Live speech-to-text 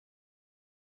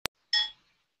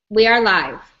We are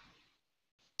live.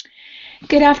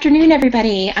 Good afternoon,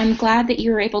 everybody. I'm glad that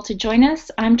you were able to join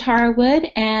us. I'm Tara Wood,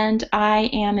 and I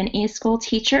am an e-school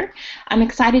teacher. I'm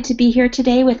excited to be here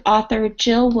today with author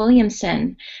Jill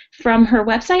Williamson. From her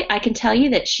website, I can tell you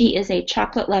that she is a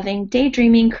chocolate-loving,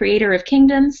 daydreaming creator of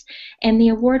kingdoms and the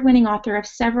award-winning author of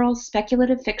several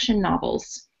speculative fiction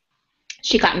novels.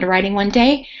 She got into writing one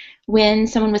day when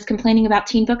someone was complaining about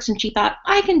teen books, and she thought,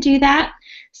 I can do that.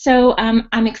 So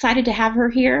I'm excited to have her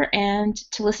here and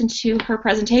to listen to her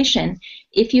presentation.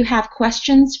 If you have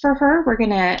questions for her, we're going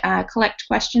to collect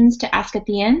questions to ask at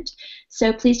the end.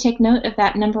 So please take note of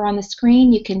that number on the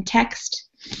screen. You can text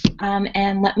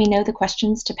and let me know the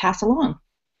questions to pass along.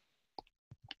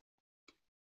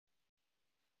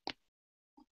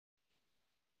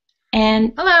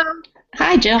 And Hello.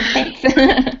 hi, Jill. Thanks.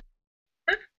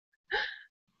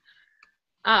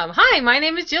 Hi, my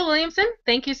name is Jill Williamson.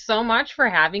 Thank you so much for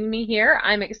having me here.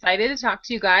 I'm excited to talk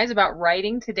to you guys about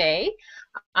writing today.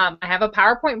 I have a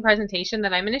PowerPoint presentation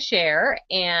that I'm going to share,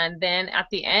 and then at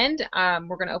the end,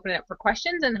 we're going to open it up for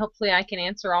questions, and hopefully I can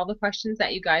answer all the questions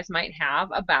that you guys might have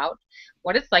about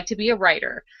what it's like to be a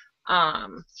writer.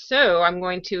 So I'm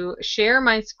going to share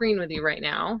my screen with you right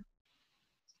now.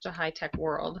 Such a high-tech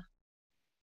world.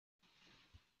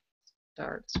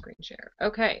 Start screen share.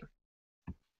 Okay.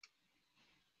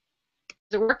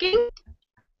 Is it working?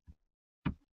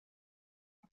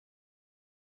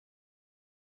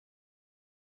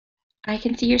 I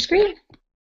can see your screen.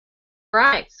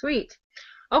 Right, sweet.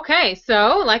 Okay,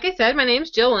 so like I said, my name's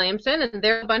Jill Williamson, and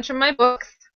there are a bunch of my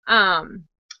books. But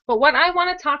what I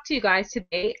want to talk to you guys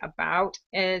today about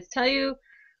is tell you,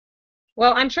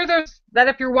 well, I'm sure there's that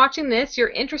if you're watching this, you're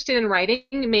interested in writing.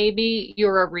 Maybe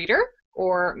you're a reader,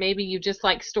 or maybe you just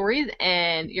like stories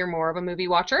and you're more of a movie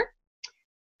watcher.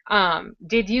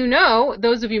 Did you know,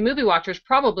 those of you movie watchers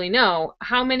probably know,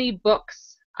 how many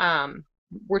books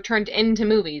were turned into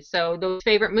movies? So those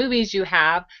favorite movies you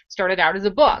have started out as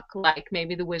a book, like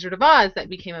maybe The Wizard of Oz that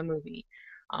became a movie.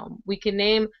 We can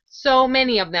name so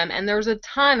many of them, and there's a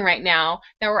ton right now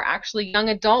that were actually young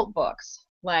adult books,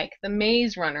 like The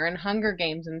Maze Runner and Hunger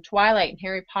Games and Twilight and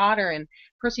Harry Potter and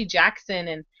Percy Jackson,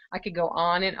 and I could go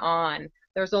on and on.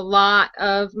 There's a lot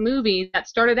of movies that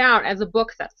started out as a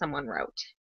book that someone wrote.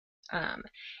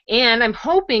 And I'm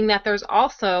hoping that there's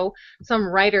also some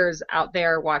writers out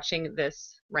there watching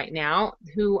this right now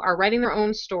who are writing their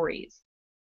own stories.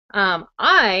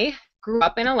 I grew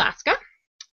up in Alaska.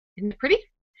 Isn't it pretty?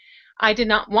 I did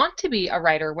not want to be a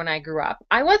writer when I grew up.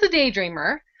 I was a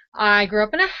daydreamer. I grew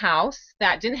up in a house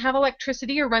that didn't have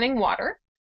electricity or running water,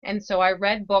 and so I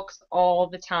read books all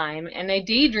the time, and I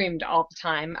daydreamed all the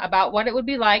time about what it would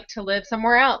be like to live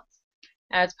somewhere else,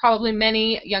 as probably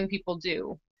many young people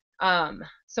do.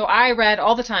 So I read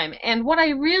all the time, and what I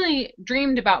really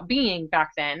dreamed about being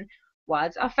back then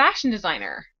was a fashion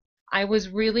designer. I was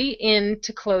really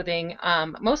into clothing,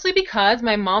 mostly because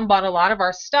my mom bought a lot of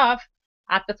our stuff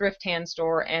at the thrift hand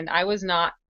store, and I was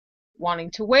not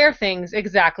wanting to wear things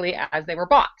exactly as they were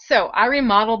bought. So I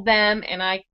remodeled them, and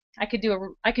I could do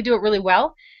it really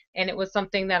well, and it was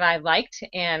something that I liked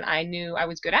and I knew I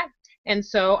was good at. And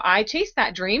so I chased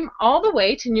that dream all the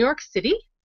way to New York City.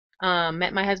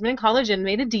 Met my husband in college and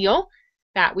made a deal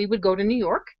that we would go to New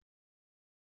York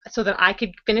so that I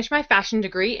could finish my fashion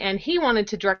degree, and he wanted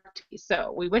to direct me.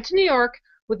 So we went to New York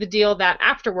with the deal that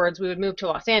afterwards we would move to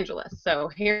Los Angeles. So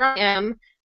here I am,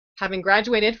 having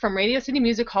graduated from Radio City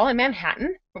Music Hall in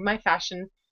Manhattan with my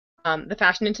the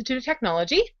Fashion Institute of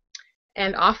Technology,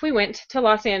 and off we went to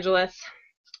Los Angeles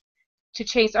to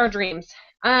chase our dreams.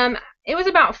 It was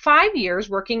about 5 years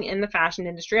working in the fashion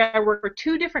industry. I worked for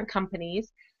 2 different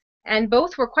companies, and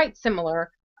both were quite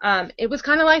similar. It was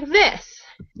kind of like this.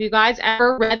 If you guys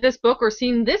ever read this book or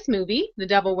seen this movie, The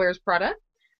Devil Wears Prada,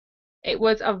 it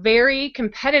was a very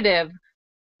competitive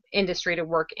industry to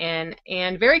work in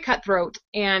and very cutthroat,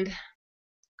 and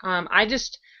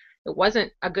it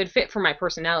wasn't a good fit for my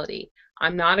personality.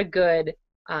 I'm not a good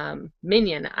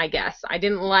minion, I guess. I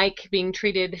didn't like being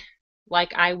treated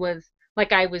like I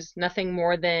was nothing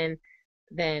more than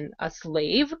a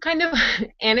slave, kind of.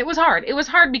 And it was hard. It was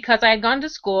hard because I had gone to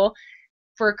school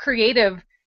for a creative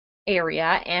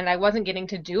area, and I wasn't getting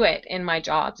to do it in my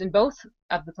jobs. In both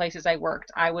of the places I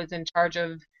worked, I was in charge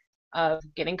of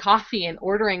getting coffee and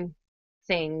ordering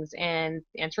things and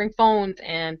answering phones,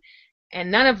 and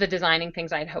none of the designing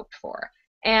things I'd hoped for.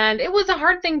 And it was a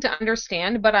hard thing to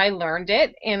understand, but I learned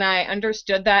it, and I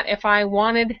understood that if I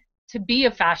wanted to be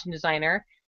a fashion designer,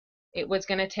 it was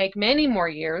going to take many more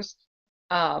years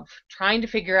of trying to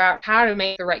figure out how to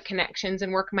make the right connections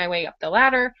and work my way up the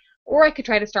ladder, or I could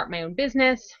try to start my own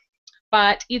business.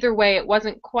 But either way, it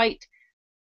wasn't quite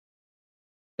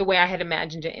the way I had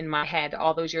imagined it in my head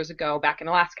all those years ago back in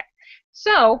Alaska.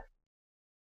 So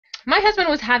my husband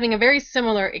was having a very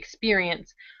similar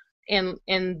experience in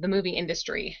the movie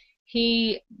industry.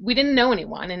 We didn't know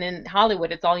anyone, and in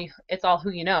Hollywood it's all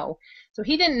who you know. So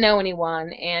he didn't know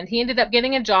anyone, and he ended up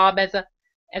getting a job as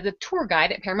a tour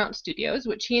guide at Paramount Studios,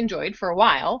 which he enjoyed for a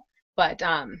while, but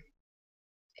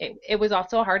it was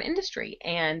also a hard industry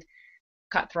and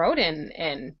cutthroat,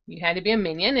 and you had to be a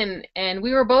minion, and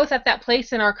we were both at that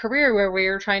place in our career where we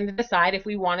were trying to decide if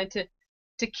we wanted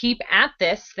to keep at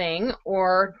this thing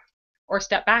or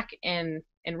step back and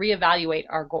reevaluate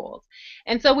our goals.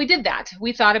 And so we did that.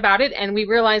 We thought about it, and we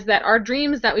realized that our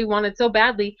dreams that we wanted so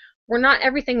badly were not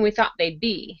everything we thought they'd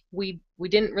be. We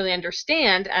didn't really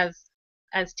understand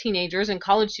as teenagers and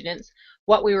college students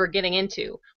what we were getting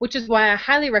into, which is why I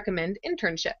highly recommend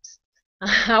internships.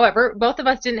 However, both of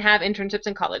us didn't have internships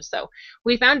in college, so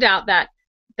we found out that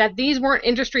these weren't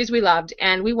industries we loved,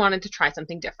 and we wanted to try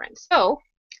something different. So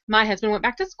my husband went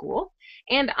back to school,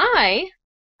 and I,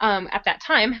 at that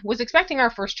time, was expecting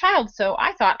our first child, so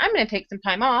I thought, I'm going to take some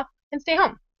time off and stay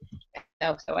home.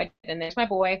 So I did, and there's my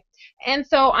boy. And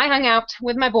so I hung out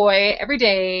with my boy every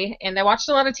day, and I watched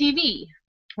a lot of TV.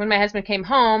 When my husband came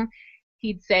home,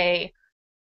 he'd say,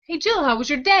 "Hey, Jill, how was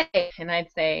your day?" And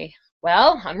I'd say,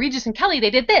 "Well, on Regis and Kelly,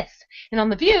 they did this. And on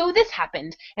The View, this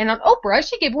happened. And on Oprah,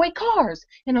 she gave away cars.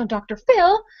 And on Dr.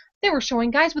 Phil, they were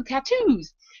showing guys with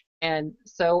tattoos." And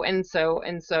so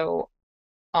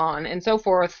on and so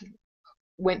forth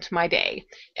went my day.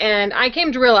 And I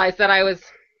came to realize that I was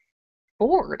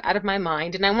bored out of my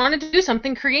mind, and I wanted to do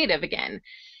something creative again.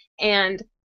 And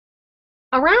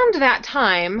around that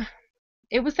time,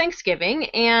 it was Thanksgiving,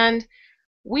 and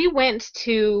we went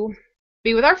to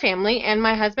be with our family, and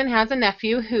my husband has a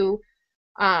nephew who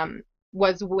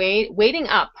was waiting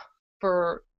up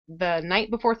for the night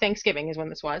before Thanksgiving is when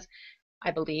this was,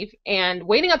 I believe, and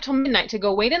waiting up till midnight to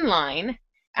go wait in line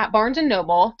at Barnes &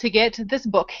 Noble to get this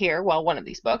book here, well, one of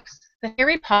these books, the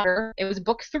Harry Potter, it was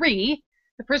book 3,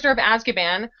 The Prisoner of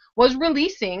Azkaban, was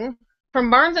releasing from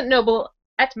Barnes & Noble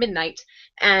at midnight,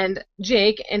 and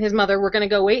Jake and his mother were going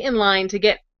to go wait in line to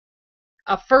get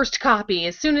a first copy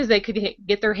as soon as they could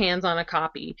get their hands on a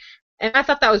copy. And I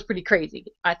thought that was pretty crazy.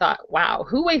 I thought, wow,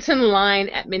 who waits in line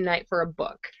at midnight for a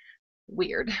book?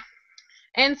 Weird.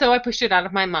 And so I pushed it out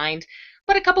of my mind.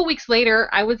 But a couple weeks later,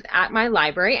 I was at my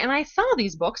library, and I saw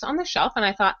these books on the shelf, and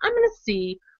I thought, I'm going to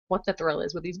see what the thrill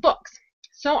is with these books.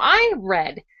 So I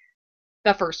read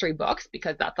the first 3 books,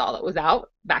 because that's all that was out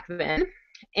back then,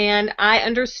 and I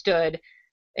understood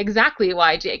exactly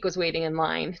why Jake was waiting in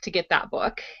line to get that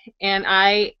book, and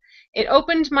it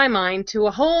opened my mind to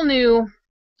a whole new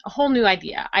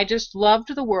idea. I just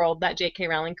loved the world that J.K.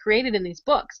 Rowling created in these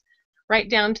books, right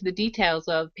down to the details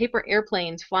of paper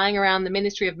airplanes flying around the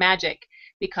Ministry of Magic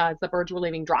because the birds were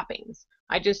leaving droppings.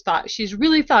 I just thought, she's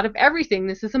really thought of everything.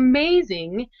 This is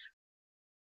amazing.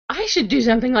 I should do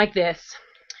something like this.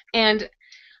 And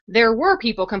there were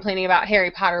people complaining about Harry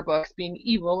Potter books being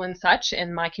evil and such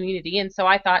in my community, and so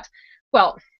I thought,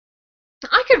 well,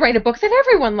 I could write a book that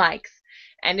everyone likes.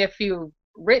 And if you've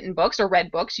written books or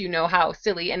read books, you know how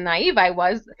silly and naive I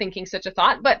was thinking such a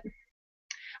thought, but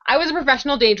I was a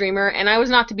professional daydreamer, and I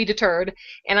was not to be deterred,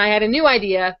 and I had a new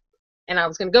idea, and I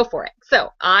was going to go for it. So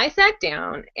I sat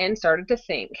down and started to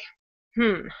think,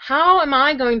 how am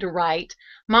I going to write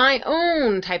my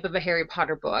own type of a Harry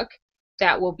Potter book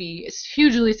that will be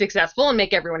hugely successful and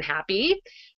make everyone happy?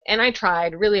 And I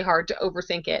tried really hard to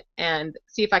overthink it and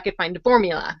see if I could find a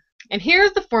formula. And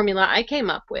here's the formula I came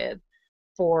up with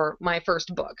for my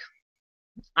first book.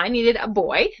 I needed a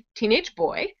boy, teenage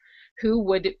boy, who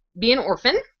would be an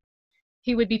orphan.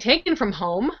 He would be taken from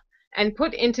home and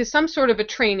put into some sort of a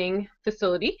training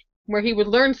facility where he would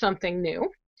learn something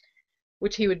new,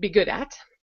 which he would be good at.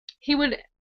 He would,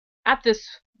 at this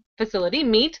facility,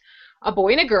 meet a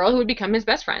boy and a girl who would become his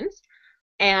best friends,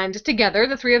 and together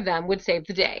the 3 of them would save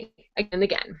the day again and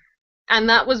again. And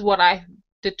that was what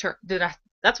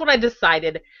that's what I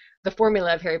decided the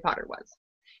formula of Harry Potter was.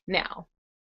 Now,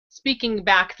 speaking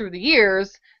back through the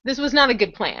years, this was not a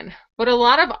good plan, but a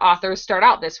lot of authors start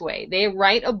out this way. They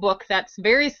write a book that's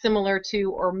very similar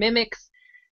to or mimics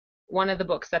one of the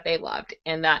books that they loved,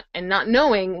 and not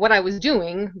knowing what I was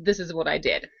doing, this is what I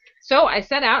did. So I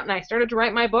set out and I started to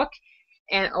write my book,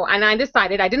 and I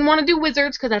decided I didn't want to do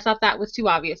wizards because I thought that was too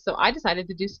obvious, so I decided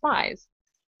to do spies.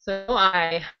 So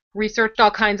I researched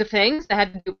all kinds of things that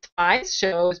had to do with spies,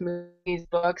 shows, movies,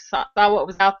 books, saw what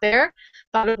was out there,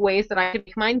 thought of ways that I could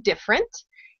make mine different,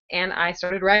 and I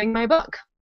started writing my book.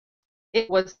 It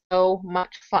was so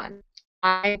much fun.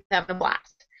 I was having a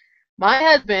blast. My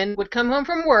husband would come home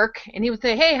from work, and he would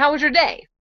say, "Hey, how was your day?"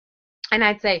 And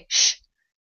I'd say, shh,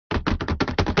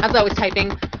 as I was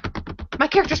typing, my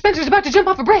character Spencer's about to jump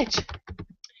off a bridge.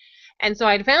 And so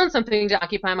I'd found something to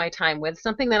occupy my time with,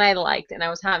 something that I liked and I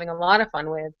was having a lot of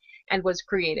fun with and was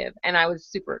creative, and I was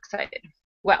super excited.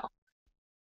 Well,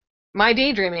 my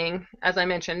daydreaming, as I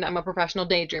mentioned, I'm a professional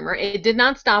daydreamer, it did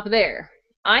not stop there.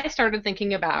 I started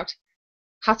thinking about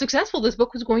how successful this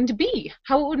book was going to be,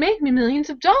 how it would make me millions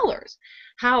of dollars,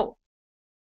 how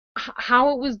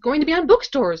it was going to be on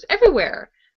bookstores everywhere.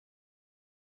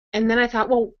 And then I thought,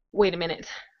 well, wait a minute,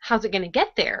 how's it going to get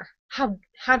there? How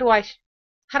do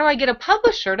I get a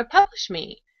publisher to publish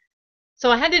me? So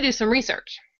I had to do some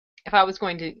research if I was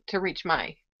going to reach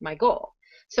my goal.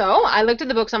 So I looked at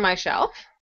the books on my shelf,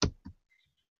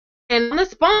 and on the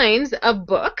spines of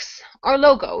books are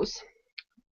logos.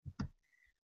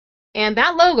 And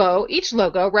that logo, each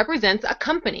logo represents a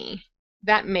company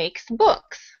that makes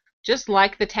books. Just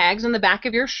like the tags on the back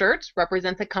of your shirts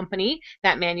represent a company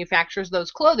that manufactures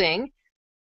those clothing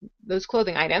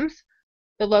items,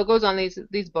 the logos on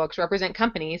these books represent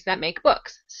companies that make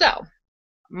books. So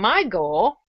my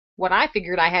goal, what I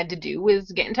figured I had to do,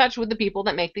 was get in touch with the people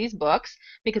that make these books,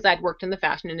 because I'd worked in the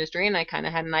fashion industry and I kind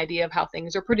of had an idea of how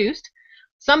things are produced.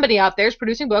 Somebody out there is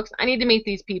producing books. I need to meet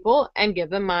these people and give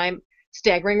them my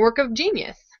staggering work of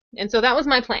genius. And so that was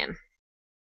my plan.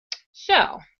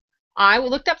 So I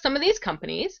looked up some of these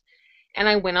companies and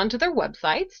I went onto their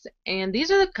websites, and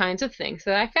these are the kinds of things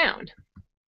that I found.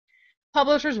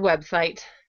 Publisher's website,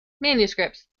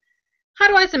 manuscripts. How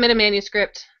do I submit a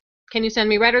manuscript? Can you send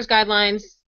me writer's guidelines,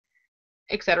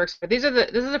 etc., etc.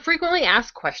 This is a frequently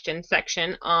asked questions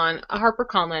section on a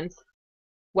HarperCollins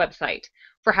website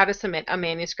for how to submit a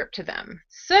manuscript to them.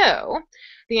 So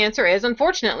the answer is,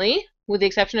 unfortunately, with the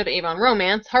exception of Avon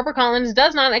Romance, HarperCollins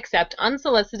does not accept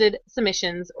unsolicited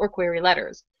submissions or query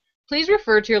letters. Please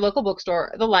refer to your local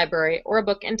bookstore, the library, or a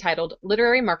book entitled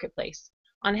Literary Marketplace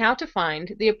on how to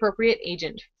find the appropriate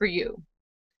agent for you.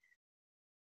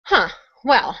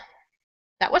 Well,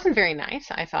 that wasn't very nice,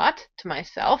 I thought to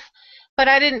myself, but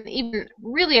I didn't even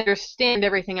really understand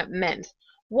everything it meant.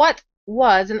 What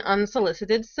was an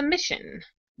unsolicited submission?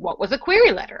 What was a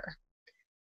query letter?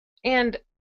 And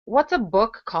what's a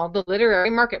book called the Literary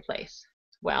Marketplace?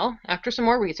 Well, after some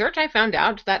more research, I found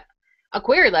out that a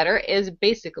query letter is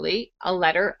basically a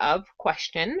letter of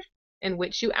question in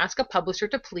which you ask a publisher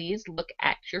to please look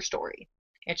at your story.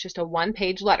 It's just a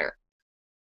one-page letter.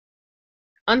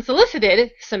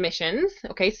 Unsolicited submissions,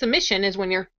 okay, submission is when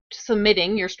you're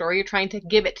submitting your story, you're trying to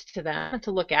give it to them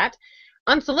to look at.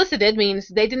 Unsolicited means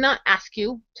they did not ask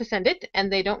you to send it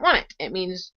and they don't want it. It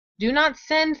means do not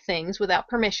send things without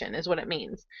permission is what it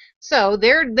means. So they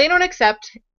don't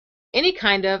accept any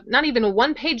kind of, not even a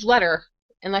one-page letter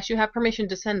unless you have permission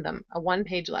to send them a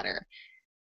one-page letter.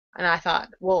 And I thought,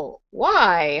 well,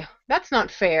 why? That's not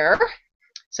fair.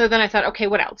 So then I thought, okay,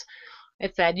 what else?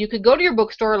 It said you could go to your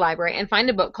bookstore or library and find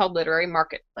a book called Literary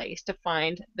Marketplace to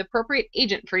find the appropriate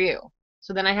agent for you.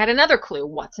 So then I had another clue.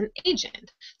 What's an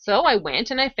agent? So I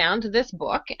went and I found this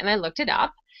book and I looked it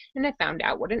up and I found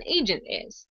out what an agent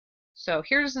is. So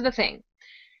here's the thing.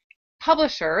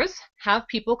 Publishers have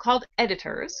people called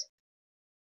editors,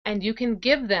 and you can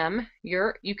give them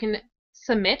you can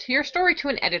submit your story to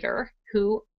an editor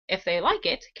who, if they like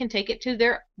it, can take it to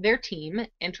their team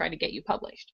and try to get you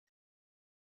published.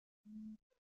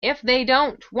 If they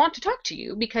don't want to talk to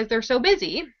you because they're so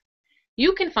busy,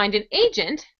 you can find an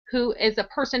agent who is a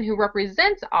person who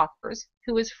represents authors,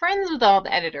 who is friends with all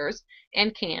the editors,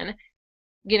 and can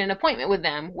get an appointment with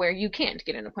them where you can't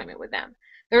get an appointment with them.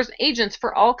 There's agents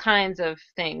for all kinds of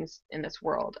things in this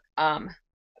world.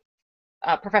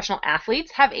 Professional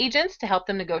athletes have agents to help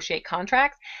them negotiate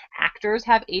contracts. Actors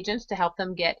have agents to help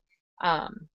them get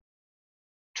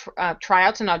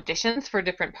tryouts and auditions for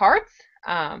different parts.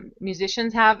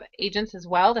 Musicians have agents as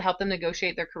well to help them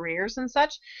negotiate their careers and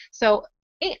such. So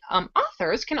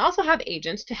authors can also have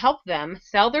agents to help them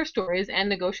sell their stories and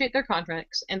negotiate their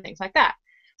contracts and things like that.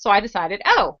 So I decided,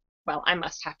 oh, well, I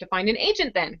must have to find an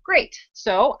agent then. Great.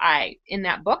 So in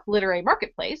that book, Literary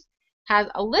Marketplace, has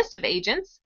a list of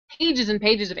agents, pages and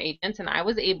pages of agents, and I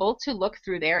was able to look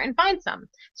through there and find some.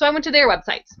 So I went to their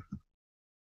websites.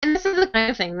 And this is the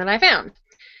kind of thing that I found.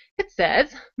 It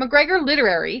says, McGregor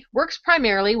Literary works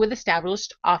primarily with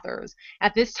established authors.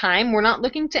 At this time, we're not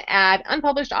looking to add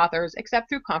unpublished authors except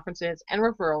through conferences and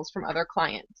referrals from other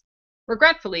clients.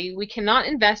 Regretfully, we cannot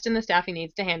invest in the staffing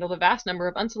needs to handle the vast number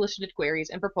of unsolicited queries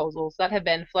and proposals that have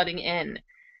been flooding in.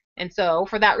 And so,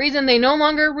 for that reason, they no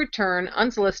longer return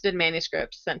unsolicited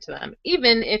manuscripts sent to them,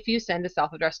 even if you send a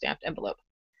self-addressed stamped envelope.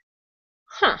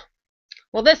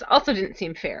 Well, this also didn't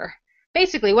seem fair.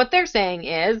 Basically, what they're saying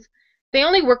is, They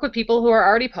only work with people who are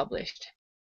already published.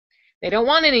 They don't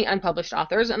want any unpublished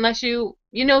authors unless you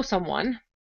know someone.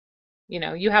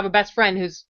 You have a best friend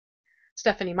who's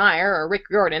Stephanie Meyer or Rick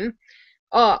Riordan,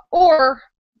 or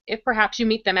if perhaps you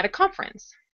meet them at a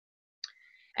conference.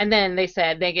 And then they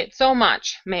said they get so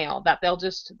much mail that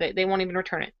they won't even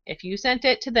return it. If you sent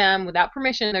it to them without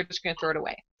permission, they're just going to throw it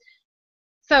away.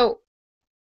 So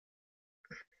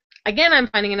again, I'm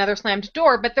finding another slammed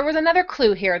door, but there was another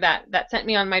clue here that sent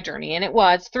me on my journey, and it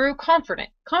was through conferences.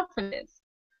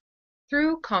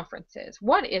 Through conferences.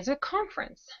 What is a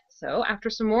conference? So after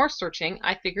some more searching,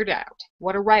 I figured out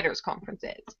what a writer's conference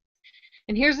is.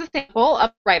 And here's a sample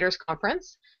of a writer's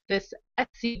conference. This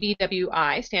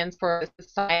SCBWI stands for the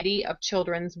Society of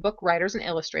Children's Book Writers and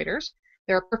Illustrators.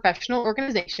 They're a professional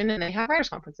organization, and they have writers'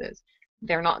 conferences.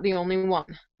 They're not the only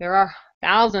one. There are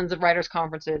thousands of writers'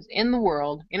 conferences in the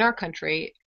world, in our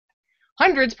country,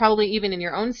 hundreds probably even in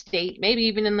your own state, maybe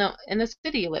even in the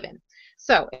city you live in.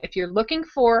 So if you're looking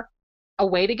for a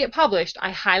way to get published,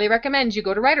 I highly recommend you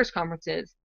go to writers'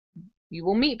 conferences. You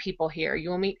will meet people here. You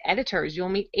will meet editors. You will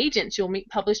meet agents. You will meet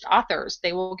published authors.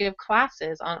 They will give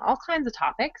classes on all kinds of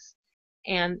topics.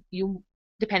 And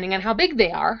depending on how big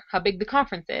they are, how big the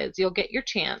conference is, you'll get your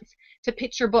chance to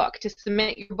pitch your book, to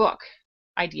submit your book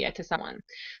idea to someone.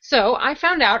 So I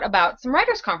found out about some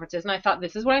writers' conferences, and I thought,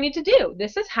 this is what I need to do.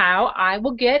 This is how I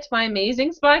will get my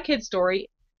amazing Spy Kids story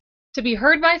to be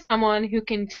heard by someone who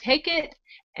can take it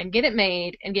and get it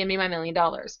made and give me my $1 million.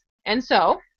 And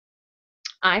so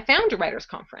I found a writer's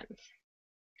conference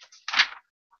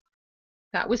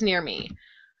that was near me.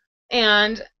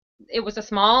 And it was a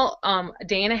small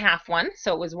day and a half one.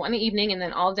 So it was one evening and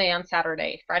then all day on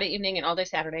Saturday, Friday evening and all day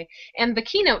Saturday. And the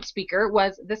keynote speaker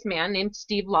was this man named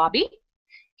Steve Lobby.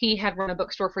 He had run a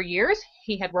bookstore for years.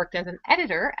 He had worked as an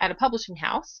editor at a publishing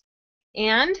house.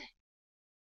 And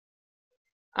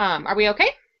are we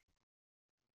okay?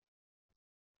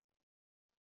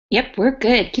 Yep, we're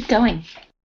good. Keep going.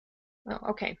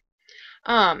 Oh, okay.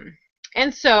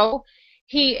 And so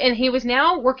he was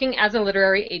now working as a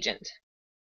literary agent.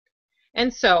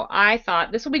 And so I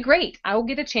thought, this will be great. I will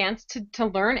get a chance to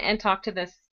learn and talk to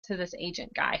this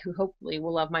agent guy who hopefully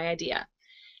will love my idea.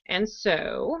 And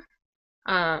so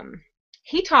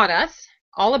he taught us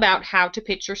all about how to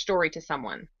pitch your story to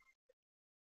someone.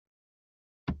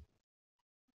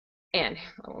 And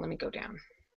let me go down.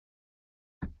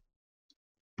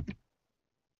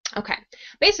 Okay,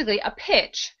 basically a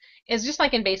pitch is just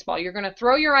like in baseball. You're going to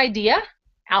throw your idea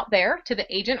out there to the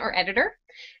agent or editor,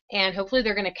 and hopefully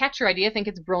they're going to catch your idea, think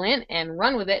it's brilliant, and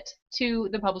run with it to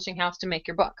the publishing house to make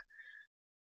your book.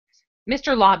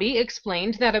 Mr. Lobby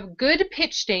explained that a good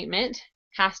pitch statement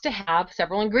has to have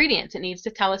several ingredients. It needs to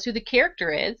tell us who the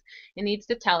character is. It needs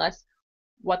to tell us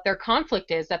what their conflict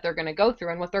is that they're going to go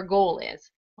through and what their goal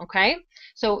is. Okay,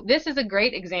 so this is a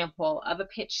great example of a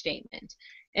pitch statement.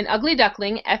 An ugly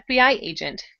duckling FBI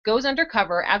agent goes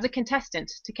undercover as a contestant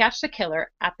to catch the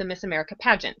killer at the Miss America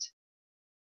pageant.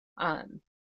 Can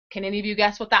any of you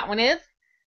guess what that one is?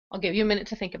 I'll give you a minute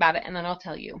to think about it and then I'll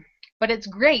tell you. But it's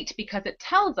great because it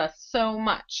tells us so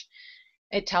much.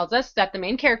 It tells us that the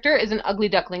main character is an ugly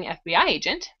duckling FBI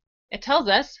agent. It tells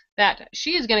us that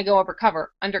she is going to go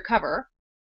undercover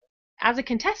as a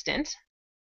contestant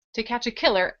to catch a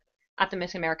killer at the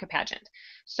Miss America pageant.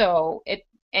 So it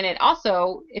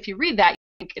also, if you read that, you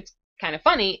think it's kind of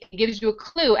funny. It gives you a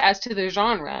clue as to the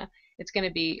genre. It's going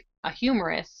to be a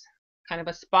humorous, kind of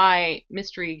a spy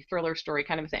mystery thriller story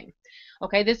kind of a thing.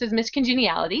 Okay, this is Miss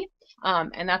Congeniality,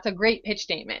 and that's a great pitch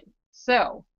statement.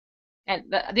 So, and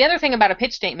the other thing about a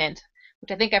pitch statement,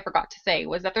 which I think I forgot to say,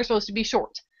 was that they're supposed to be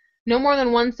short. No more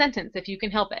than one sentence if you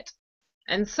can help it.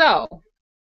 And so,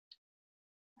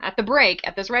 at the break,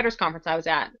 at this writer's conference I was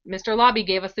at, Mr. Lobby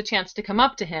gave us the chance to come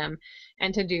up to him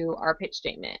and to do our pitch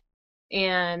statement.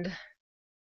 And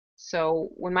so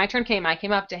when my turn came, I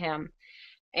came up to him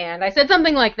and I said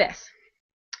something like this.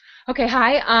 Okay,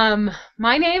 hi,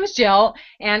 my name is Jill,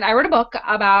 and I wrote a book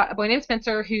about a boy named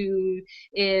Spencer who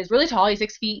is really tall. He's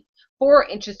 6 feet 4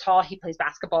 inches tall. He plays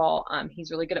basketball.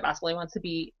 He's really good at basketball. He wants to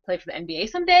play for the NBA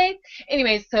someday.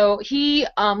 Anyways, so he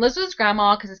lives with his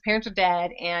grandma because his parents are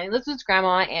dead, and he lives with his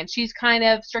grandma, and she's kind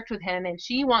of strict with him, and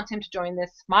she wants him to join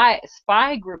this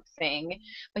spy group thing,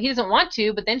 but he doesn't want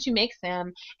to. But then she makes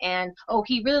him, and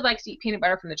he really likes to eat peanut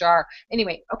butter from the jar.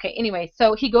 Anyway,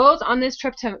 so he goes on this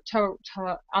trip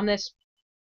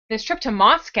this trip to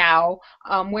Moscow,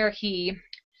 where he,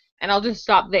 and I'll just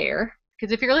stop there.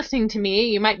 Because if you're listening to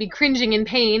me, you might be cringing in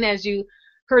pain as you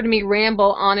heard me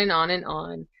ramble on and on and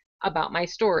on about my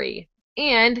story.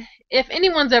 And if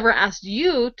anyone's ever asked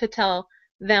you to tell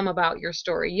them about your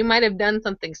story, you might have done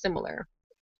something similar.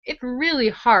 it's really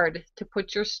hard to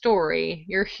put your story,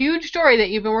 your huge story that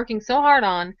you've been working so hard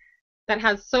on, that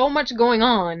has so much going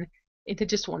on, into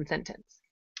just one sentence.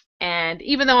 And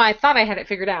even though I thought I had it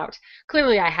figured out,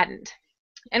 clearly I hadn't.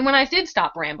 And when I did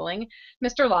stop rambling,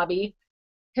 Mr. Lobby,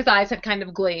 his eyes had kind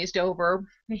of glazed over.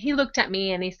 He looked at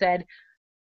me and he said,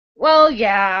 "Well,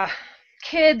 yeah,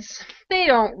 kids, they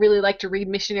don't really like to read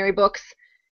missionary books.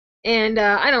 And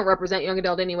I don't represent young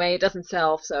adult anyway. It doesn't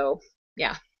sell, so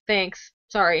yeah, thanks.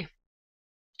 Sorry."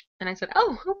 And I said,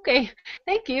 "Oh, okay,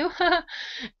 thank you."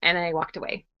 And I walked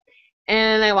away.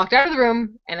 And I walked out of the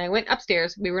room and I went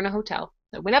upstairs. We were in a hotel.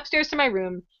 I went upstairs to my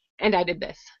room and I did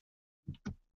this.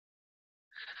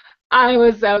 I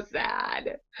was so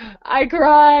sad. I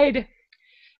cried.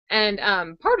 And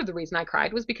part of the reason I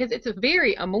cried was because it's a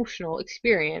very emotional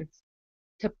experience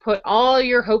to put all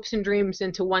your hopes and dreams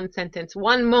into one sentence,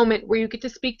 one moment where you get to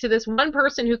speak to this one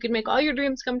person who can make all your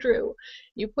dreams come true.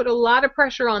 You put a lot of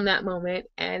pressure on that moment,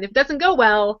 and if it doesn't go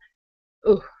well,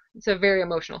 ooh, it's a very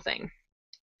emotional thing.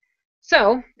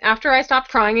 So after I stopped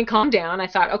crying and calmed down, I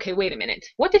thought, okay, wait a minute.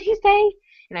 What did he say?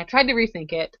 And I tried to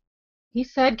rethink it. He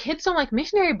said kids don't like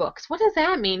missionary books. What does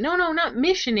that mean? No, no, not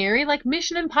missionary, like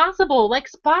Mission Impossible, like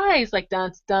spies, like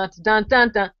dun dun dun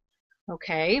dun dun.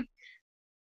 Okay.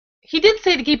 He did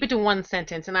say to keep it to one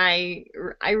sentence, and I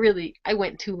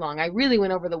went too long. I really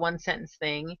went over the one sentence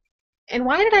thing. And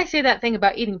why did I say that thing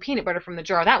about eating peanut butter from the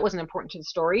jar? That wasn't important to the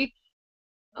story.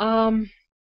 And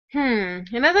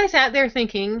as I sat there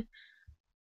thinking,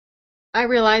 I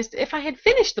realized if I had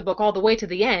finished the book all the way to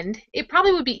the end, it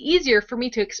probably would be easier for me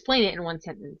to explain it in one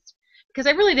sentence. Because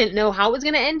I really didn't know how it was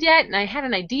going to end yet, and I had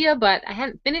an idea, but I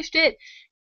hadn't finished it.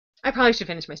 I probably should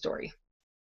finish my story.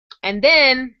 And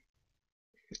then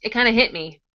it kind of hit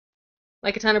me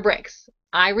like a ton of bricks.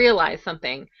 I realized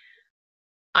something.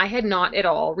 I had not at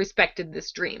all respected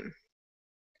this dream.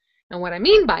 And what I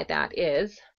mean by that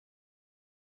is,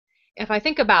 if I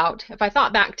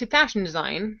thought back to fashion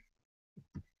design,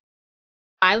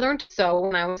 I learned to sew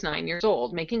when I was 9 years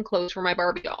old, making clothes for my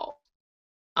Barbie doll.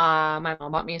 My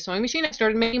mom bought me a sewing machine. I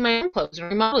started making my own clothes and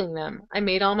remodeling them. I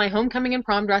made all my homecoming and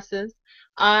prom dresses.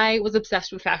 I was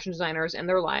obsessed with fashion designers and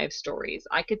their life stories.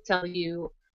 I could tell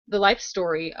you the life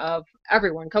story of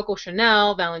everyone: Coco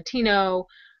Chanel, Valentino,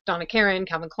 Donna Karan,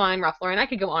 Calvin Klein, Ralph Lauren. I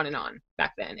could go on and on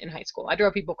back then in high school. I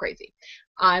drove people crazy.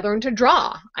 I learned to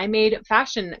draw. I made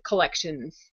fashion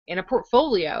collections in a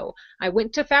portfolio. I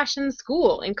went to fashion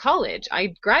school in college.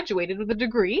 I graduated with a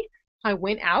degree. I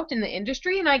went out in the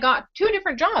industry and I got 2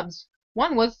 different jobs.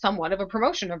 One was somewhat of a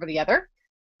promotion over the other.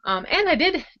 And I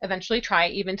did eventually try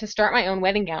even to start my own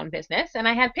wedding gown business, and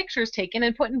I had pictures taken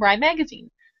and put in Bride magazine.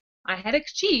 I had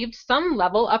achieved some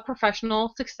level of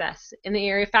professional success in the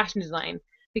area of fashion design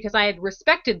because I had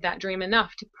respected that dream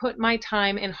enough to put my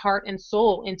time and heart and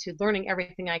soul into learning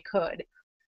everything I could.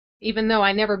 Even though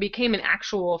I never became an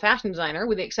actual fashion designer,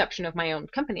 with the exception of my own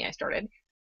company I started,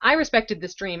 I respected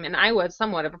this dream and I was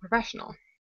somewhat of a professional.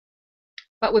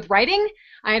 But with writing,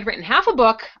 I had written half a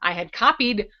book, I had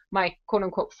copied my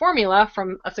quote-unquote formula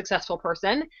from a successful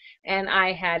person, and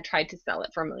I had tried to sell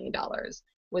it for $1 million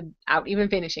without even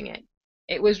finishing it.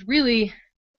 It was really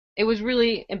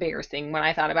embarrassing when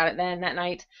I thought about it then that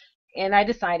night, and I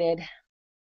decided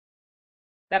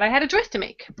that I had a choice to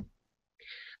make.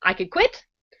 I could quit,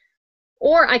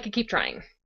 or I could keep trying.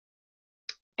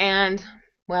 And,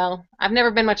 well, I've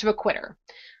never been much of a quitter.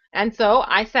 And so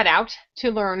I set out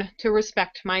to learn to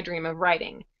respect my dream of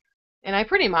writing. And I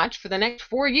pretty much, for the next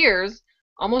 4 years,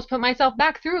 almost put myself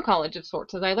back through college of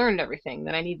sorts as I learned everything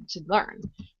that I needed to learn.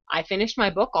 I finished my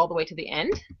book all the way to the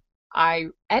end. I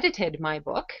edited my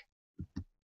book.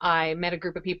 I met a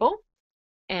group of people,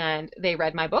 and they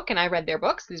read my book, and I read their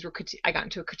books. I got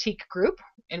into a critique group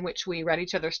in which we read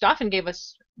each other's stuff and gave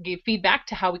feedback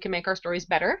to how we can make our stories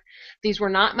better. These were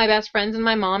not my best friends and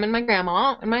my mom and my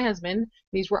grandma and my husband.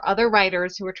 These were other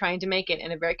writers who were trying to make it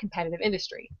in a very competitive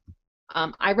industry.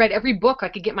 I read every book I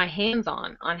could get my hands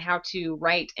on how to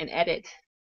write and edit.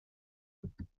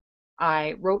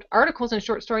 I wrote articles and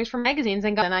short stories for magazines,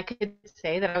 and then I could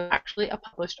say that I was actually a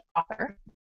published author.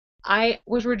 I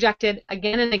was rejected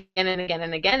again and again and again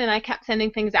and again, and I kept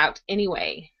sending things out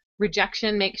anyway.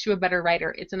 Rejection makes you a better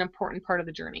writer. It's an important part of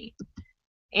the journey.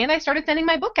 And I started sending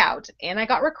my book out, and I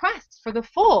got requests for the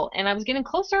full, and I was getting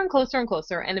closer and closer and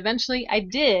closer, and eventually I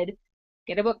did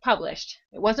get a book published.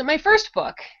 It wasn't my first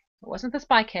book. It wasn't The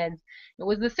Spy Kids. It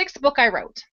was the 6th book I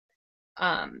wrote,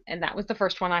 and that was the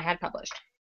first one I had published.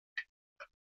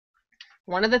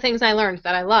 One of the things I learned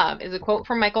that I love is a quote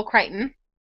from Michael Crichton,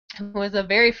 who was a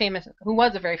very famous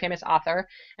author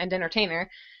and entertainer,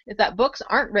 is that books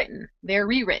aren't written, they're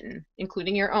rewritten,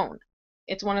 including your own.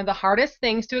 It's one of the hardest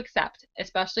things to accept,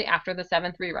 especially after the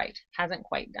seventh rewrite hasn't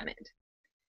quite done it.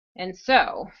 And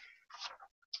so,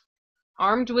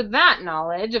 armed with that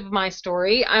knowledge of my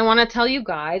story, I want to tell you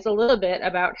guys a little bit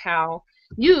about how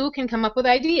you can come up with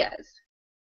ideas.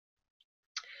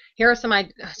 Here are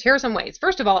some ways.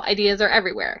 First of all, ideas are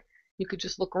everywhere. You could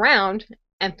just look around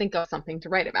and think of something to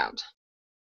write about.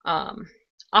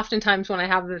 Oftentimes when I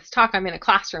have this talk, I'm in a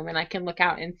classroom and I can look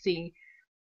out and see,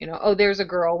 oh, there's a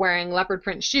girl wearing leopard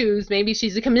print shoes. Maybe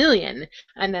she's a chameleon.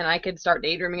 And then I could start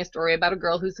daydreaming a story about a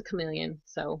girl who's a chameleon.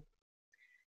 So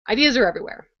ideas are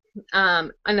everywhere.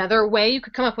 Another way you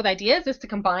could come up with ideas is to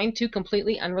combine two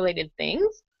completely unrelated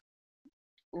things.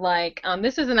 Like,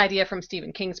 this is an idea from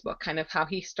Stephen King's book, kind of how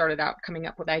he started out coming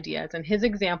up with ideas. And his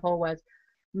example was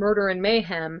Murder and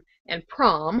Mayhem and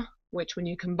Prom, which when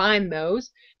you combine those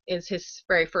is his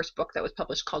very first book that was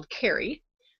published called Carrie.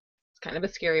 It's kind of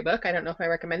a scary book. I don't know if I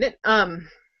recommend it.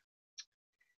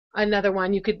 Another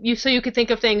one you could think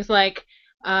of things like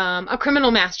a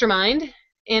criminal mastermind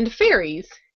and fairies.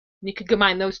 You could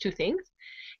combine those two things,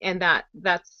 and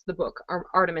that's the book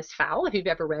Artemis Fowl, if you've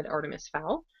ever read Artemis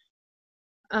Fowl.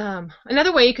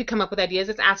 Another way you could come up with ideas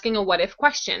is asking a what-if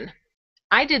question.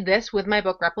 I did this with my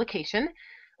book Replication.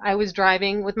 I was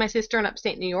driving with my sister in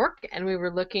upstate New York, and we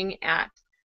were looking at,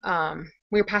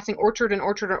 we were passing orchard and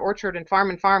orchard and orchard and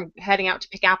farm, heading out to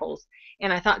pick apples.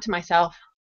 And I thought to myself,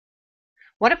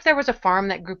 what if there was a farm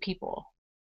that grew people?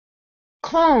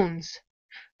 Clones!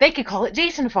 They could call it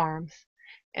Jason Farms.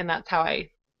 And that's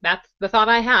the thought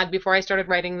I had before I started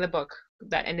writing the book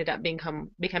that ended up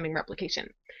becoming Replication.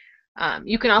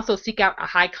 You can also seek out a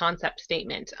high concept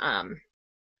statement. I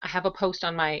have a post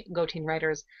on my Go Teen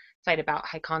Writers site about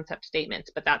high concept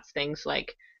statements, but that's things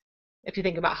like, if you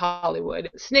think about Hollywood,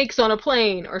 snakes on a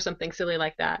plane or something silly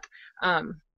like that.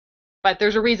 But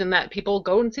there's a reason that people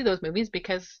go and see those movies,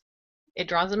 because it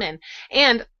draws them in.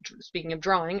 And speaking of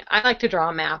drawing, I like to draw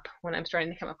a map when I'm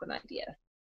starting to come up with an idea.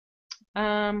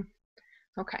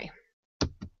 Okay.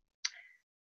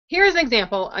 Here's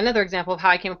another example of how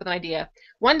I came up with an idea.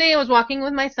 One day I was walking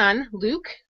with my son, Luke,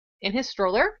 in his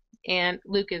stroller, and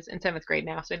Luke is in 7th grade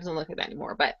now, so he doesn't look like that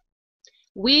anymore, but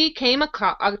we came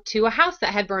to a house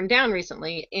that had burned down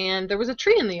recently, and there was a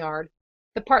tree in the yard.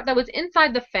 The part that was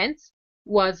inside the fence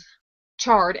was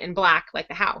charred and black like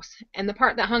the house, and the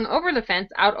part that hung over the fence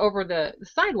out over the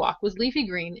sidewalk was leafy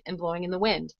green and blowing in the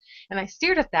wind. And I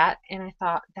stared at that and I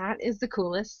thought, that is the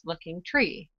coolest looking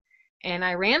tree. And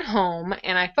I ran home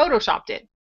and I photoshopped it,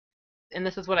 and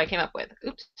this is what I came up with.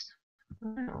 Oops,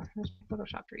 oh, there's a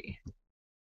Photoshop tree.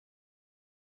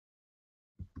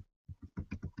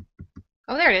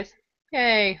 Oh, there it is.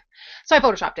 Yay. So I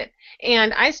photoshopped it,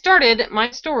 and I started my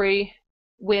story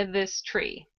with this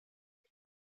tree.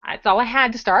 That's all I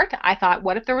had to start. I thought,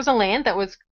 what if there was a land that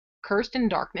was cursed in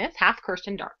darkness, half cursed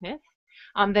in darkness?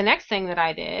 The next thing that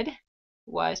I did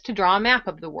was to draw a map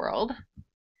of the world.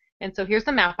 And so here's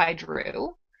the map I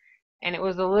drew. And it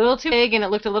was a little too big, and it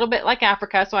looked a little bit like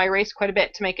Africa, so I erased quite a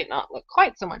bit to make it not look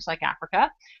quite so much like Africa.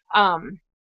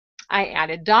 I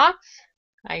added dots.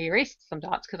 I erased some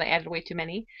dots because I added way too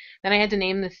many. Then I had to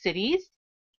name the cities.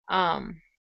 On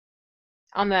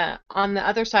the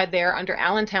other side there, under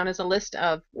Allentown, is a list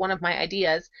of one of my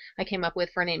ideas I came up with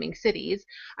for naming cities.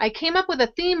 I came up with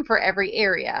a theme for every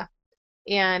area,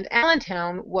 and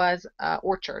Allentown was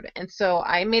orchard, and so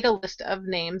I made a list of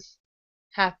names,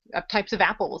 of types of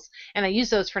apples, and I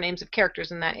used those for names of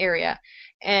characters in that area.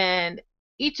 And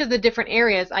each of the different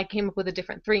areas, I came up with a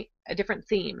different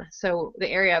theme. So the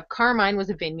area of Carmine was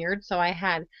a vineyard, so I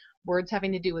had words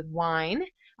having to do with wine.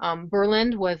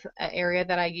 Berland was an area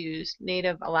that I used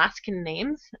Native Alaskan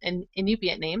names and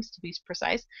Inupiat names, to be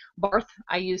precise. Barth,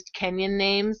 I used Kenyan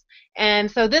names. And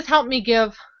so this helped me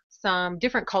give some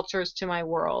different cultures to my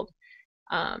world.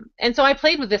 And so I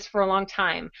played with this for a long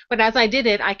time. But as I did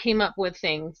it, I came up with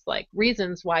things like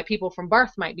reasons why people from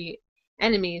Barth might be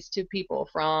enemies to people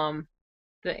from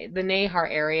the Nahar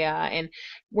area. And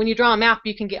when you draw a map,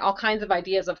 you can get all kinds of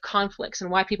ideas of conflicts and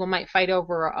why people might fight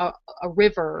over a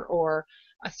river or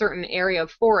a certain area of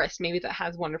forest, maybe that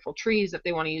has wonderful trees that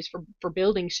they want to use for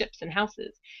building ships and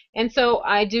houses. And so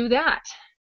I did that,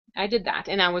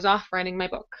 and I was off writing my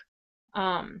book.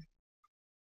 Let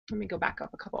me go back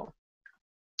up a couple.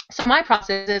 So my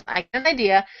process is, I get an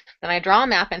idea, then I draw a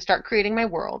map and start creating my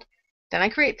world. Then I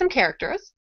create some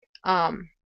characters. And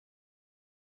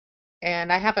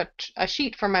I have a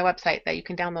sheet from my website that you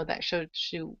can download that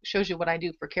shows you what I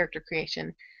do for character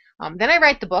creation. Then I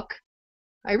write the book.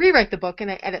 I rewrite the book and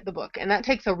I edit the book, and that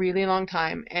takes a really long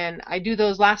time. And I do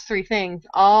those last three things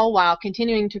all while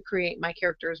continuing to create my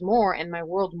characters more and my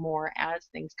world more as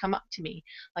things come up to me.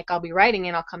 Like I'll be writing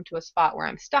and I'll come to a spot where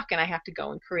I'm stuck and I have to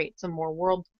go and create some more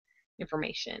world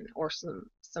information or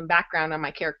some background on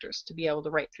my characters to be able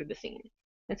to write through the scene.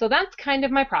 And so that's kind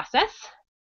of my process.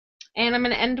 And I'm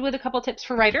going to end with a couple tips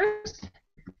for writers.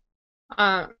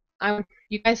 Uh,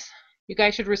 you guys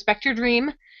should respect your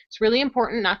dream. It's really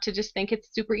important not to just think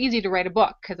it's super easy to write a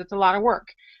book, because it's a lot of work.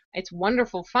 It's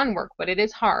wonderful, fun work, but it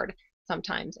is hard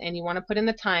sometimes, and you want to put in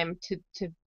the time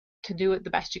to do it the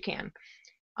best you can.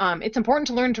 It's important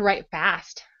to learn to write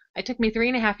fast. It took me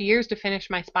 3.5 years to finish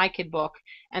my Spy Kid book,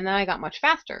 and then I got much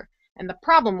faster. And the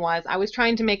problem was I was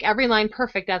trying to make every line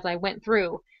perfect as I went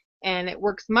through, and it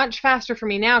works much faster for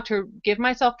me now to give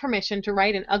myself permission to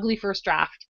write an ugly first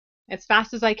draft as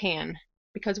fast as I can.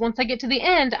 Because once I get to the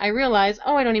end, I realize,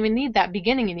 oh, I don't even need that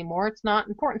beginning anymore. It's not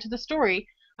important to the story.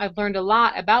 I've learned a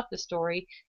lot about the story,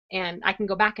 and I can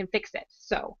go back and fix it.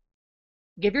 So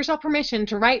give yourself permission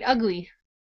to write ugly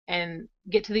and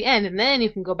get to the end, and then you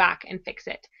can go back and fix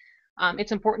it.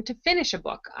 It's important to finish a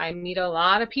book. I meet a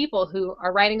lot of people who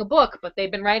are writing a book, but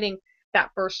they've been writing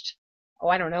that first,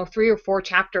 I don't know, 3 or 4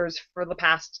 chapters for the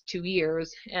past 2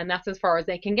 years, and that's as far as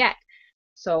they can get.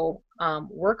 So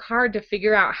work hard to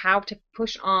figure out how to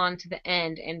push on to the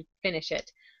end and finish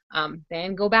it.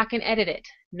 Then go back and edit it.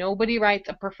 Nobody writes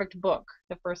a perfect book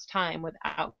the first time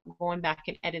without going back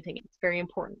and editing it. It's very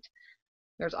important.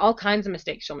 There's all kinds of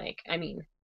mistakes you'll make. I mean,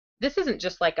 this isn't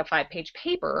just like a 5-page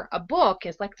paper. A book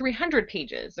is like 300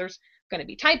 pages. There's going to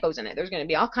be typos in it. There's going to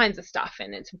be all kinds of stuff,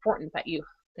 and it's important that you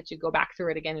go back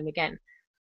through it again and again.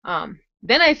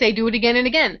 Then I say do it again and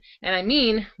again. And I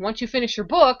mean, once you finish your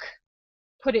book,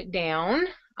 put it down.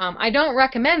 I don't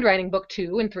recommend writing book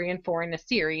 2 and 3 and 4 in a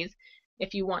series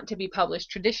if you want to be published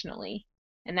traditionally.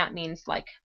 And that means like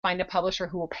find a publisher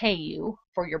who will pay you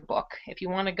for your book. If you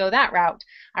want to go that route,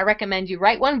 I recommend you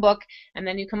write one book and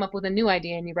then you come up with a new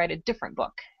idea and you write a different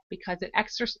book, because it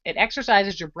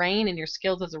exercises your brain and your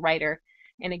skills as a writer,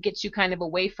 and it gets you kind of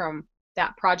away from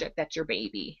that project that's your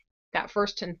baby. That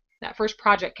first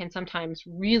project can sometimes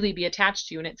really be attached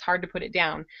to you, and it's hard to put it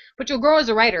down. But you'll grow as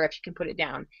a writer if you can put it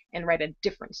down and write a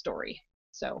different story.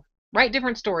 So write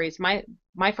different stories. My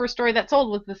first story that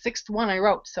sold was the 6th one I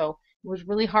wrote, so it was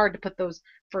really hard to put those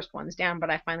first ones down, but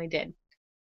I finally did.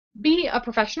 Be a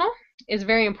professional is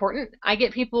very important. I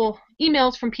get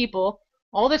emails from people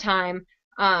all the time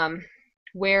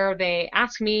where they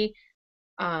ask me,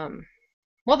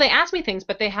 they ask me things,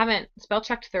 but they haven't spell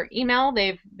checked their email.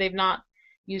 They've not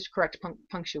used correct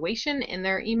punctuation in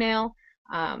their email.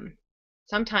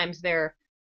 Sometimes they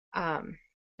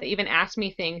even ask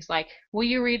me things like, will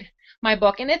you read my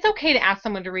book? And it's okay to ask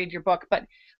someone to read your book, but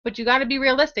you got to be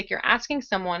realistic. You're asking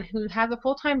someone who has a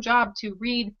full-time job to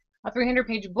read a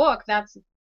 300-page book. That's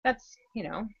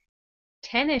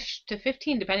 10-ish to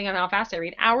 15, depending on how fast they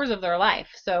read, hours of their life.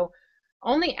 So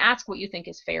only ask what you think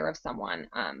is fair of someone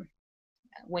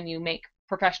when you make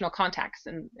professional contacts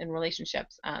and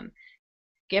relationships.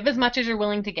 Give as much as you're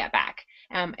willing to get back.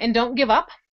 And don't give up.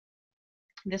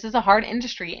 This is a hard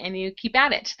industry, and you keep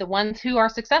at it. The ones who are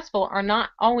successful are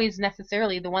not always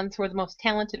necessarily the ones who are the most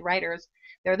talented writers.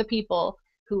 They're the people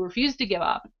who refused to give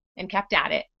up and kept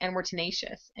at it and were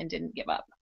tenacious and didn't give up.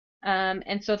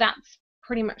 And so that's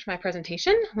pretty much my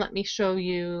presentation. Let me show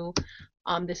you.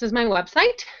 This is my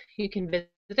website. You can visit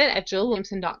it at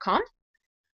jillwilliamson.com.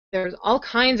 There's all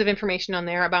kinds of information on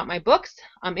there about my books,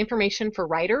 information for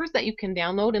writers that you can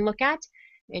download and look at,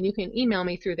 and you can email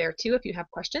me through there too if you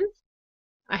have questions.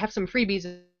 I have some freebies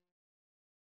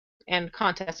and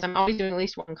contests. I'm always doing at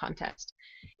least one contest.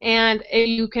 And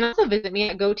you can also visit me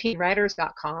at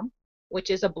goteenwriters.com, which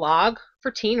is a blog for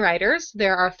teen writers.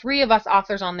 There are 3 of us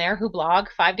authors on there who blog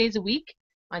 5 days a week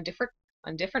on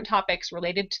different topics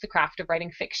related to the craft of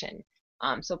writing fiction.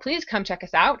 So please come check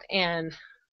us out and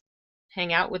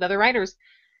hang out with other writers.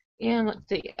 And let's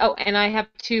see. Oh, and I have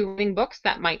 2 writing books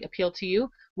that might appeal to you.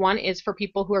 One is for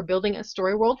people who are building a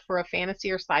story world for a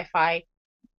fantasy or sci-fi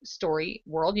story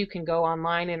world. You can go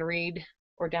online and read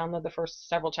or download the first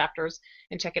several chapters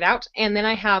and check it out. And then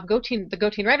I have the Go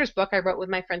Teen Writers book I wrote with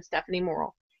my friend Stephanie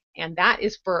Morrill. And that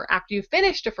is for after you've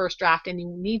finished a first draft and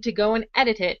you need to go and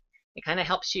edit it. It kind of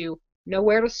helps you know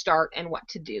where to start and what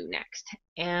to do next.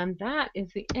 And that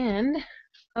is the end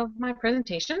of my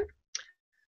presentation.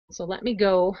 So let me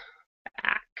go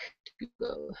back to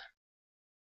Google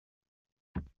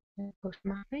and post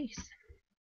my face.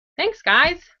 Thanks,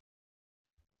 guys.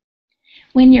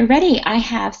 When you're ready, I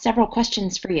have several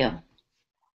questions for you.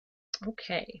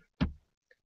 Okay.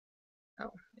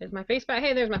 Oh, is my face back?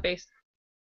 Hey, there's my face.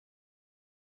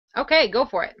 Okay, go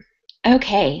for it.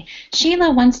 Okay,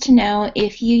 Sheila wants to know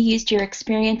if you used your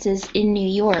experiences in New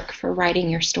York for writing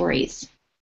your stories.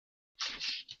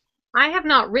 I have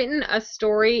not written a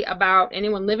story about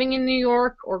anyone living in New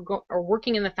York or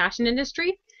working in the fashion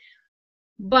industry,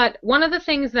 but one of the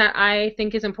things that I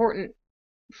think is important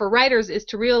for writers is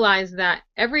to realize that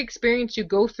every experience you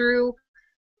go through,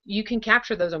 you can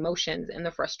capture those emotions and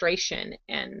the frustration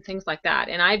and things like that.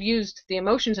 And I've used the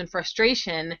emotions and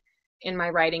frustration in my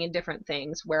writing in different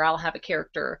things where I'll have a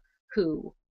character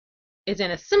who is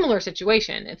in a similar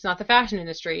situation. It's not the fashion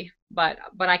industry, but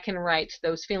I can write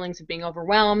those feelings of being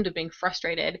overwhelmed, of being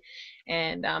frustrated,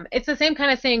 and it's the same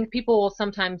kind of thing. People will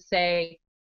sometimes say,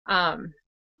 um,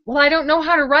 "Well, I don't know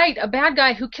how to write a bad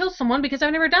guy who kills someone because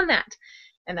I've never done that."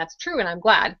 And that's true, and I'm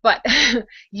glad. But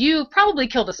you probably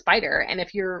killed a spider, and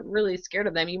if you're really scared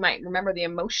of them, you might remember the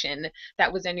emotion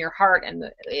that was in your heart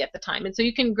at the time. And so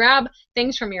you can grab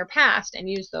things from your past and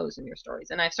use those in your stories.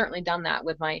 And I've certainly done that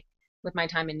with my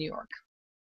time in New York.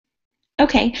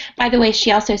 Okay, by the way,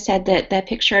 she also said that the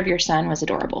picture of your son was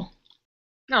adorable.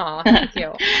 Oh, thank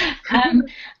you. um,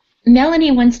 Melanie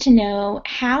wants to know,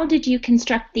 how did you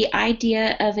construct the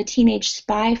idea of a teenage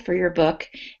spy for your book,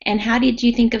 and how did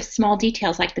you think of small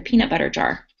details like the peanut butter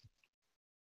jar?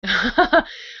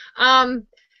 um,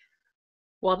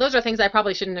 well, those are things I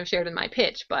probably shouldn't have shared in my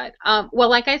pitch, but well,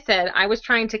 like I said, I was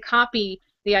trying to copy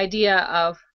the idea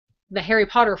of the Harry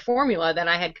Potter formula that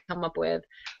I had come up with,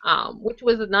 which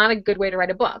was not a good way to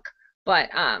write a book. But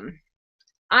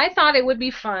I thought it would be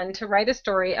fun to write a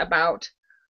story about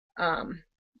um,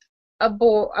 a,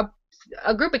 bo- a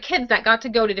a group of kids that got to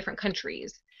go to different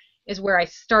countries. Is where I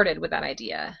started with that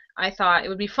idea. I thought it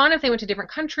would be fun if they went to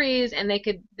different countries and they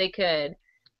could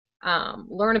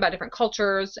learn about different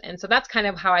cultures. And so that's kind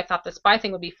of how I thought the spy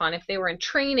thing would be fun. If they were in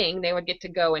training, they would get to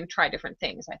go and try different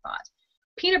things, I thought.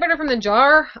 Peanut butter from the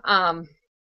jar, I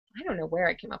don't know where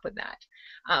I came up with that.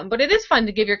 But it is fun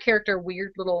to give your character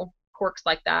weird little quirks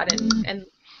like that. And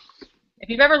if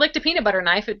you've ever licked a peanut butter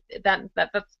knife,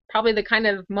 that's probably the kind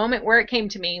of moment where it came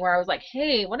to me, where I was like,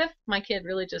 hey, what if my kid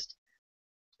really just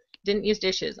didn't use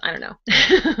dishes? I don't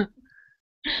know.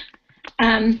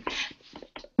 Um,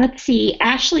 let's see.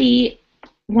 Ashley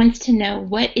wants to know,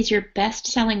 what is your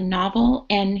best-selling novel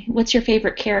and what's your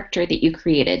favorite character that you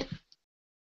created?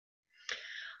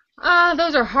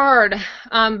 Those are hard.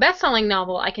 Best-selling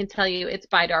novel, I can tell you it's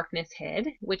By Darkness Hid,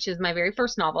 which is my very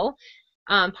first novel.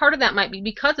 Part of that might be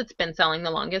because it's been selling the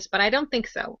longest, but I don't think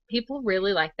so. People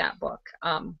really like that book,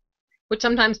 which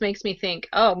sometimes makes me think,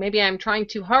 oh, maybe I'm trying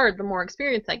too hard the more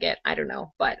experience I get. I don't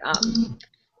know, but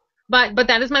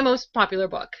that is my most popular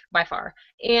book by far.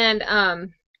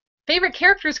 And favorite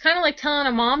character is kind of like telling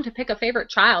a mom to pick a favorite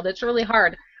child. It's really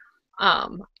hard.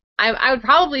 Um, I would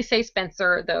probably say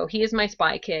Spencer, though. He is my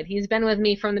spy kid. He's been with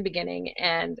me from the beginning,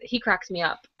 and he cracks me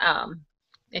up.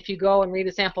 If you go and read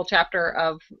a sample chapter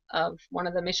of one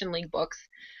of the Mission League books,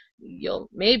 you'll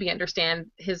maybe understand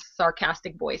his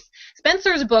sarcastic voice.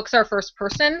 Spencer's books are first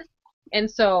person, and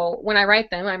so when I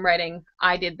write them, I'm writing,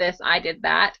 I did this, I did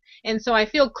that. And so I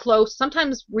feel close.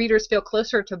 Sometimes readers feel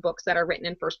closer to books that are written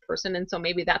in first person, and so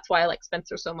maybe that's why I like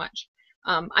Spencer so much.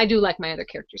 I do like my other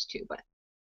characters too, but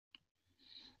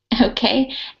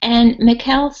Okay. And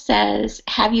Mikkel says,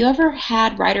 have you ever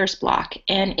had writer's block?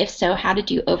 And if so, how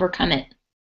did you overcome it?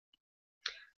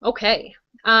 okay.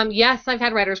 Yes, I've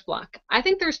had writer's block. I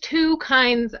think there's two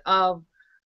kinds of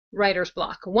writer's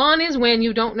block. One is when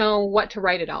you don't know what to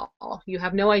write at all. You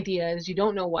have no ideas. You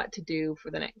don't know what to do for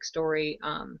the next story.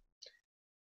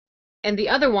 And the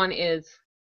other one is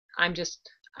I'm just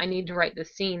I need to write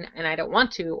this scene and I don't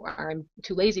want to, or I'm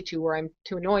too lazy to, or I'm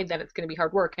too annoyed that it's going to be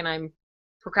hard work and I'm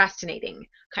procrastinating,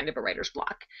 kind of a writer's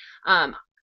block. Um,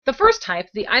 the first type,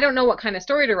 the I don't know what kind of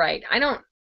story to write, I don't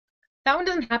that one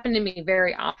doesn't happen to me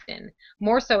very often.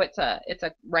 More so it's a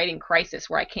writing crisis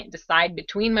where I can't decide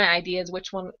between my ideas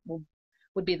which one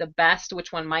would be the best,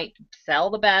 which one might sell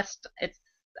the best. It's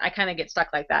I kind of get stuck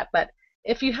like that. But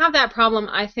if you have that problem,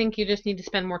 I think you just need to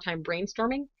spend more time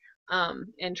brainstorming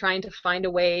and trying to find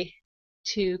a way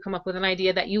to come up with an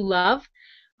idea that you love.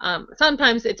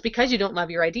 Sometimes it's because you don't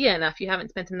love your idea enough. You haven't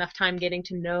spent enough time getting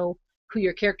to know who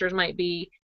your characters might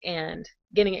be and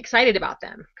getting excited about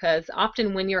them. Because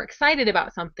often when you're excited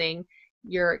about something,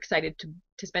 you're excited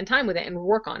to spend time with it and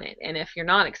work on it. And if you're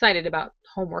not excited about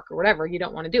homework or whatever, you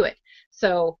don't want to do it.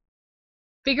 So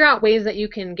figure out ways that you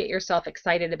can get yourself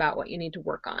excited about what you need to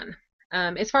work on.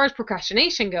 As far as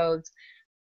procrastination goes,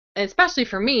 especially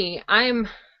for me, I'm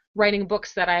writing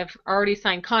books that I've already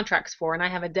signed contracts for and I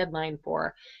have a deadline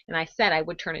for, and I said I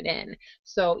would turn it in.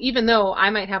 So even though I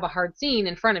might have a hard scene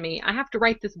in front of me, I have to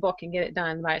write this book and get it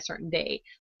done by a certain day.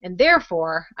 And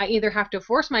therefore, I either have to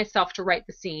force myself to write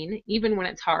the scene, even when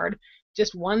it's hard,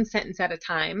 just one sentence at a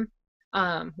time,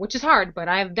 which is hard, but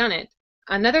I've done it.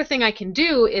 Another thing I can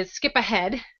do is skip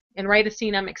ahead and write a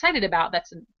scene I'm excited about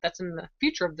that's in the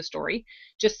future of the story,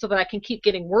 just so that I can keep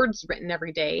getting words written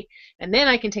every day. And then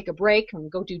I can take a break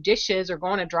and go do dishes or go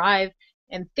on a drive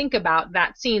and think about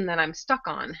that scene that I'm stuck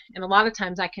on. And a lot of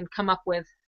times I can come up with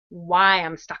why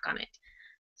I'm stuck on it.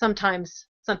 Sometimes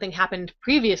something happened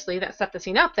previously that set the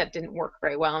scene up that didn't work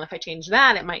very well, and if I change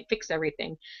that, it might fix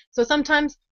everything. So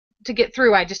sometimes to get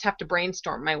through, I just have to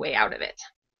brainstorm my way out of it.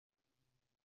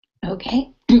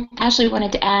 Okay. Ashley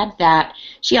wanted to add that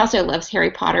she also loves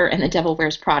Harry Potter and The Devil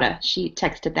Wears Prada. She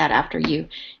texted that after you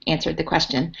answered the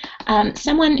question.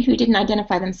 Someone who didn't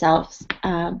identify themselves,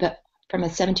 but from a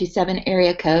 727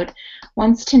 area code,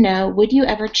 wants to know, would you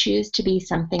ever choose to be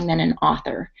something than an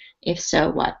author? If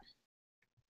so, what?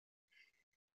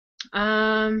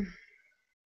 I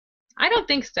don't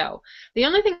think so. The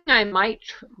only thing I might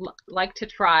like to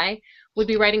try would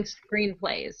be writing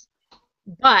screenplays.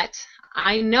 But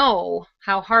I know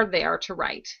how hard they are to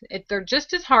write. They're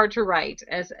just as hard to write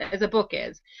as a book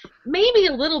is. Maybe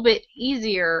a little bit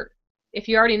easier if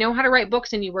you already know how to write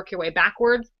books and you work your way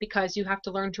backwards, because you have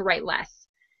to learn to write less.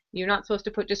 You're not supposed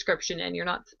to put description in. You're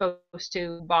not supposed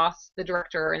to boss the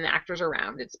director and the actors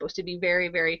around. It's supposed to be very,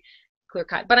 very clear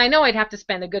cut. But I know I'd have to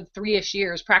spend a good 3-ish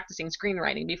years practicing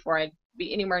screenwriting before I'd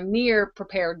be anywhere near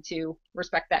prepared to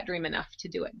respect that dream enough to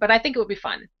do it. But I think it would be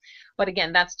fun. But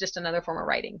again, that's just another form of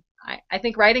writing. I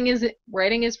think writing is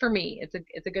for me.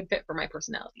 It's a good fit for my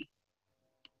personality.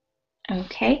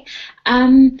 Okay.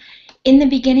 In the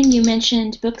beginning, you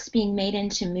mentioned books being made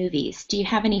into movies. Do you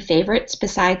have any favorites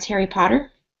besides Harry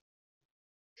Potter?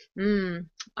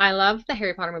 I love the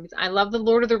Harry Potter movies. I love the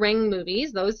Lord of the Ring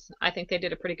movies. Those, I think they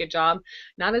did a pretty good job.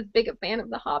 Not as big a fan of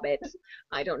the Hobbit.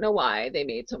 I don't know why they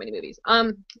made so many movies.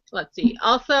 Let's see.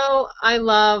 Also, I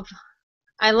love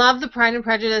the Pride and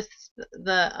Prejudice,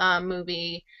 the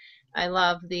movie. I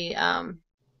love the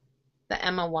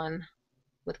Emma one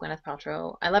with Gwyneth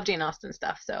Paltrow. I love Jane Austen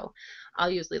stuff, so I'll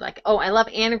usually like. Oh, I love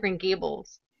Anne of Green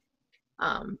Gables.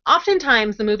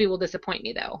 Oftentimes the movie will disappoint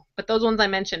me though, but those ones I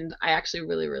mentioned I actually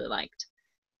really, really liked.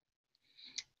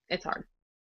 It's hard.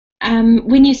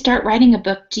 When you start writing a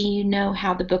book, do you know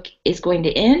how the book is going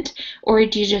to end, or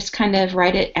do you just kind of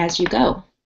write it as you go?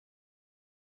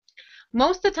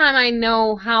 Most of the time I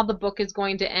know how the book is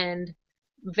going to end,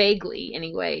 vaguely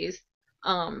anyways,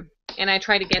 and I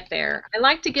try to get there. I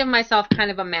like to give myself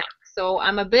kind of a map, so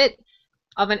I'm a bit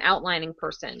of an outlining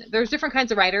person. There's different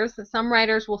kinds of writers. Some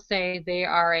writers will say they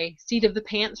are a seat of the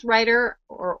pants writer,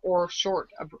 or a short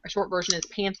version is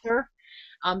pantser.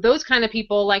 Those kind of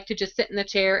people like to just sit in the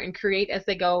chair and create as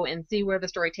they go and see where the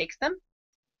story takes them.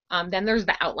 Then there's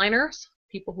the outliners,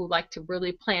 people who like to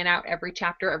really plan out every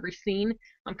chapter, every scene.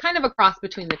 I'm kind of a cross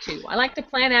between the two. I like to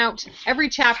plan out every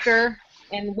chapter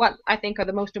and what I think are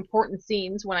the most important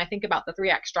scenes when I think about the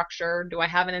 3-act structure. Do I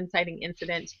have an inciting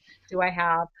incident? Do I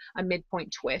have a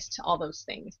midpoint twist? All those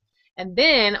things. And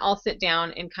then I'll sit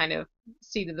down and kind of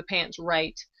seat of the pants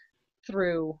right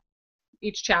through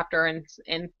each chapter and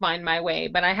find my way.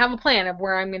 But I have a plan of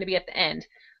where I'm going to be at the end.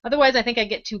 Otherwise, I think I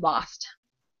get too lost.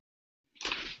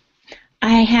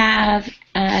 I have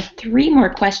 3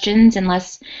 more questions,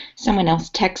 unless someone else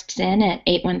texts in at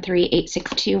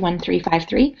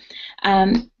 813-862-1353.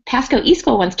 Pasco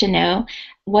Easkell wants to know,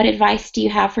 what advice do you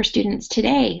have for students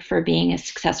today for being a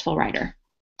successful writer?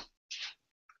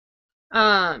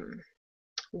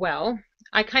 Well,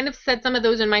 I kind of said some of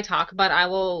those in my talk, but I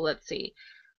will, let's see.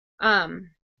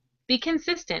 Be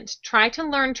consistent. Try to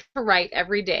learn to write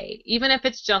every day, even if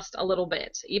it's just a little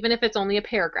bit, even if it's only a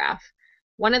paragraph.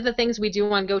 One of the things we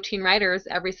do on Go Teen Writers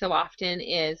every so often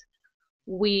is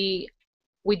we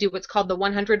do what's called the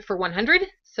 100 for 100.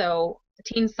 So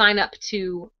teens sign up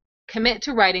to commit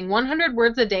to writing 100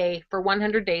 words a day for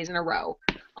 100 days in a row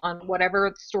on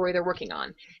whatever story they're working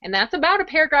on. And that's about a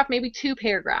paragraph, maybe 2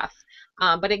 paragraphs.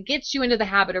 But it gets you into the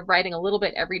habit of writing a little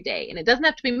bit every day. And it doesn't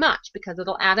have to be much, because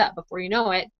it'll add up. Before you know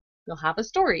it, you'll have a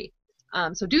story.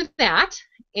 So do that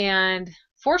and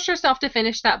force yourself to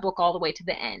finish that book all the way to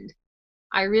the end.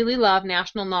 I really love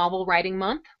National Novel Writing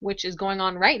Month, which is going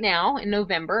on right now in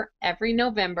November. Every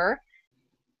November,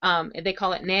 they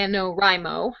call it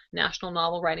NaNoWriMo, National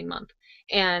Novel Writing Month.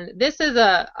 And this is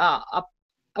a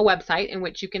website in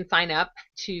which you can sign up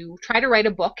to try to write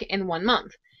a book in 1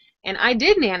 month. And I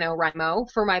did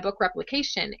NaNoWriMo for my book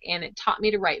Replication, and it taught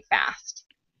me to write fast.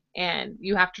 And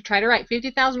you have to try to write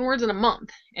 50,000 words in a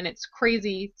month, and it's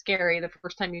crazy scary the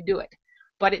first time you do it.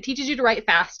 But it teaches you to write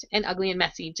fast and ugly and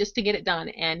messy just to get it done.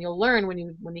 And you'll learn when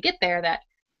you get there that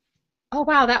oh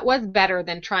wow, that was better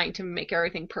than trying to make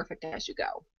everything perfect as you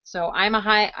go. So I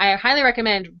highly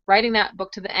recommend writing that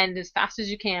book to the end as fast as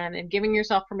you can and giving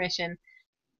yourself permission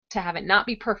to have it not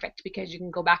be perfect because you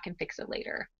can go back and fix it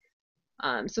later.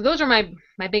 So those are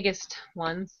my biggest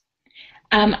ones.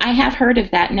 I have heard of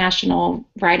that National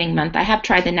Writing Month. I have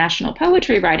tried the National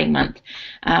Poetry Writing Month,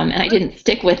 and I didn't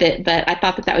stick with it, but I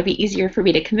thought that that would be easier for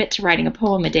me to commit to writing a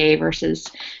poem a day versus,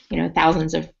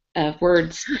 thousands of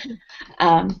words.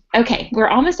 Okay, we're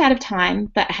almost out of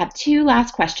time, but I have two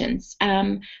last questions.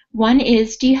 One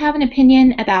is, do you have an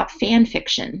opinion about fan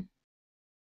fiction?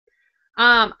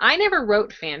 I never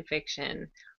wrote fan fiction,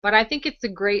 but I think it's a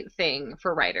great thing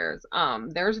for writers.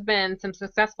 There's been some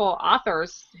successful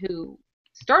authors who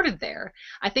started there.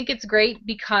 I think it's great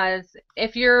because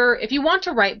if you want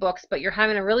to write books but you're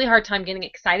having a really hard time getting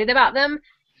excited about them,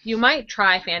 you might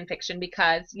try fan fiction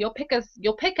because you'll pick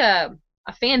a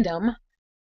fandom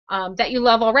that you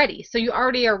love already. So you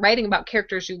already are writing about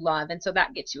characters you love, and so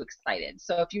that gets you excited.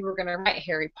 So if you were going to write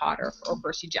Harry Potter or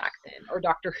Percy Jackson or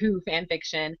Doctor Who fan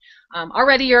fiction,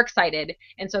 already you're excited,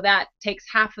 and so that takes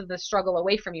half of the struggle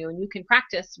away from you, and you can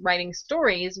practice writing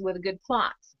stories with good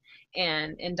plots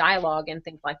and dialogue and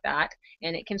things like that,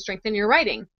 and it can strengthen your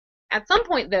writing. At some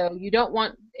point, though, you don't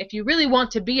want, if you really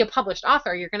want to be a published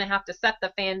author, you're going to have to set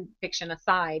the fan fiction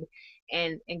aside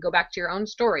and go back to your own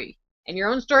story. And your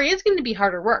own story is going to be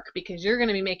harder work because you're going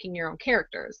to be making your own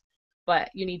characters, but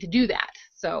you need to do that.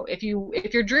 So if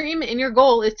your dream and your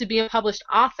goal is to be a published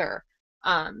author,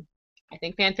 I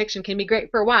think fan fiction can be great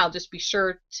for a while. Just be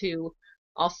sure to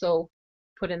also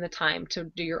put in the time to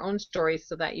do your own stories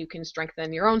so that you can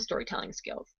strengthen your own storytelling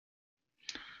skills.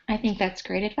 I think that's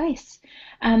great advice.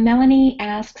 Melanie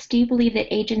asks, do you believe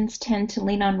that agents tend to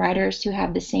lean on writers who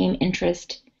have the same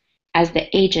interest as the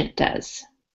agent does?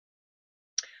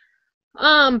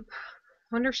 I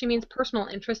wonder if she means personal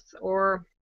interests or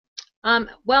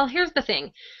well, here's the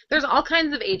thing. There's all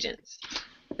kinds of agents.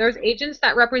 There's agents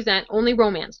that represent only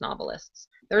romance novelists.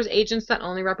 There's agents that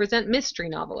only represent mystery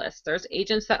novelists. There's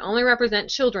agents that only represent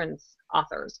children's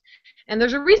authors. And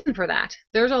there's a reason for that.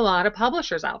 There's a lot of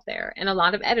publishers out there and a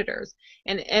lot of editors.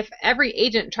 And if every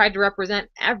agent tried to represent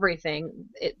everything,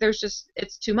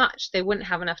 it's too much. They wouldn't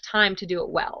have enough time to do it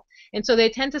well. And so they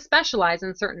tend to specialize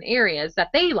in certain areas that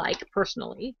they like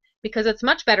personally, because it's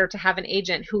much better to have an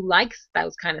agent who likes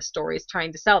those kind of stories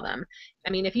trying to sell them. I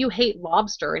mean, if you hate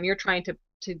lobster and you're trying to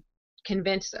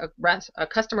convince a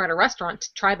customer at a restaurant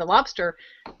to try the lobster,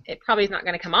 it probably is not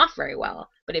going to come off very well.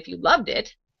 But if you loved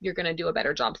it, you're going to do a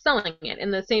better job selling it.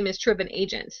 And the same is true of an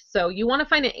agent. So you want to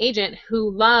find an agent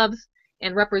who loves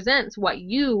and represents what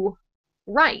you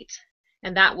write,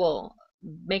 and that will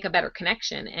make a better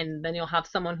connection. And then you'll have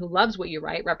someone who loves what you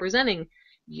write representing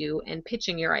you and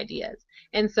pitching your ideas.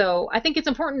 And so I think it's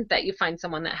important that you find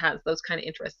someone that has those kind of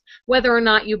interests, whether or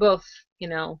not you both,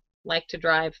 like to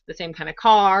drive the same kind of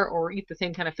car or eat the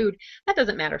same kind of food. That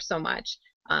doesn't matter so much.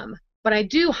 But I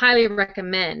do highly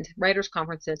recommend writers'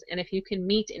 conferences, and if you can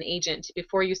meet an agent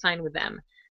before you sign with them,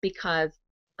 because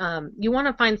you want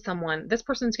to find someone, this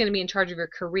person's going to be in charge of your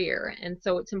career, and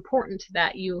so it's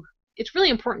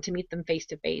really important to meet them face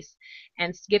to face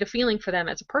and get a feeling for them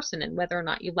as a person and whether or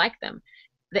not you like them.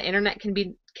 The internet can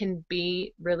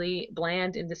be really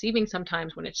bland and deceiving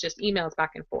sometimes when it's just emails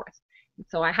back and forth.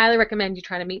 So I highly recommend you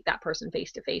try to meet that person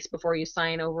face to face before you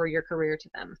sign over your career to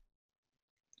them.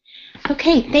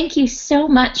 Okay, thank you so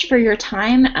much for your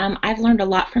time. I've learned a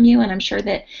lot from you, and I'm sure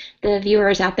that the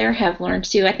viewers out there have learned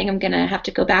too. I think I'm going to have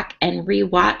to go back and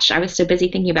re-watch. I was so busy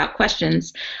thinking about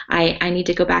questions. I need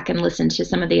to go back and listen to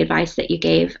some of the advice that you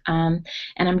gave. And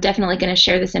I'm definitely going to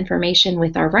share this information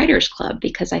with our Writers Club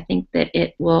because I think that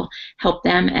it will help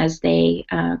them as they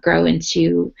grow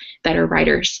into better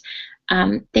writers.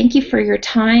 Thank you for your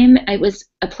time. It was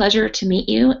a pleasure to meet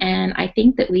you, and I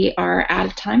think that we are out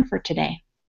of time for today.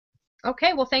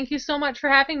 Okay, well, thank you so much for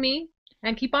having me,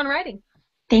 and keep on writing.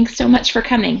 Thanks so much for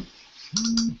coming.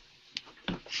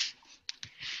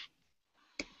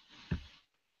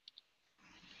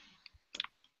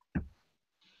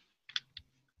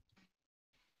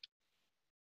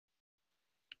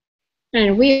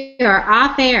 And we are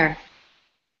off air.